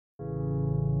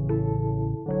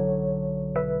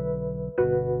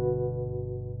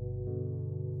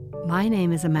My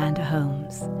name is Amanda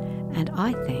Holmes, and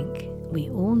I think we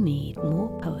all need more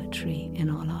poetry in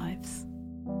our lives.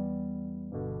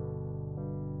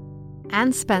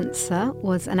 Anne Spencer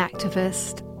was an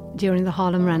activist during the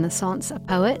Harlem Renaissance, a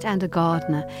poet and a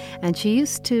gardener, and she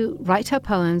used to write her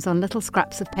poems on little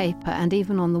scraps of paper and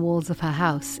even on the walls of her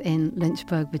house in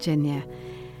Lynchburg, Virginia.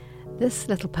 This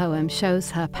little poem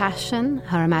shows her passion,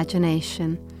 her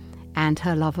imagination, and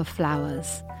her love of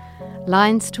flowers.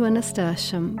 Lines to a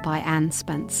Nasturtium by Anne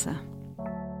Spencer.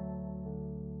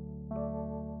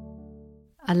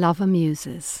 A lover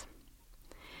muses.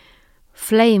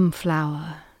 Flame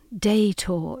flower, day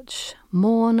torch,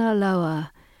 mourner lower,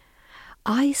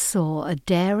 I saw a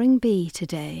daring bee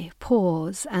today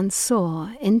pause and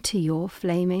soar into your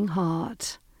flaming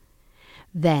heart.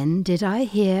 Then did I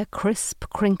hear crisp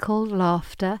crinkled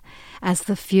laughter as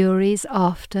the furies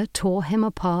after tore him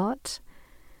apart.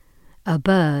 A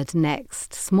bird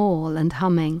next, small and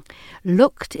humming,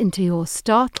 looked into your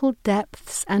startled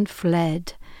depths and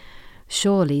fled.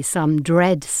 Surely some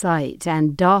dread sight,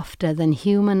 and dafter than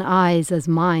human eyes as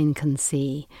mine can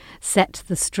see, set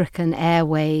the stricken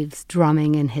airwaves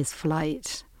drumming in his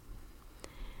flight.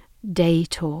 Day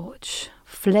torch,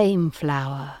 flame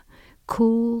flower,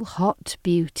 cool hot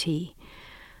beauty,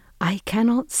 I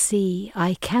cannot see,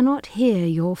 I cannot hear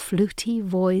your fluty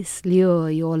voice lure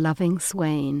your loving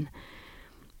swain,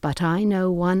 but I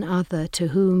know one other to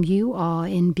whom you are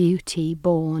in beauty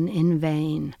born in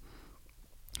vain.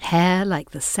 Hair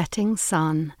like the setting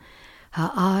sun,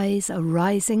 her eyes a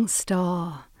rising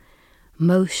star,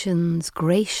 motions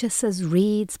gracious as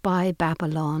reeds by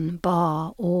Babylon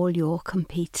bar all your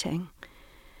competing.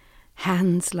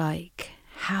 Hands like,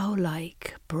 how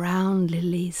like, brown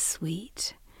lilies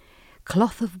sweet,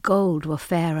 cloth of gold were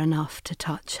fair enough to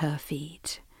touch her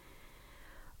feet.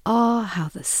 Ah, how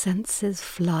the senses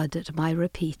flood at my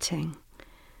repeating,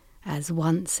 as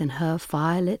once in her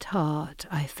firelit heart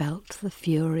I felt the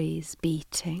furies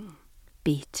beating,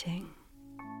 beating.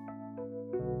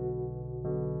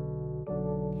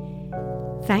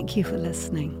 Thank you for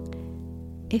listening.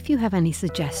 If you have any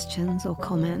suggestions or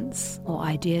comments or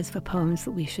ideas for poems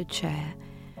that we should share,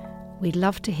 we'd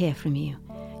love to hear from you.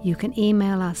 You can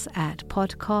email us at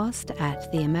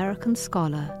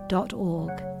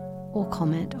podcast@theamericanscholar.org or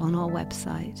comment on our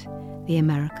website,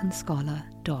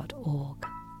 theamericanscholar.org.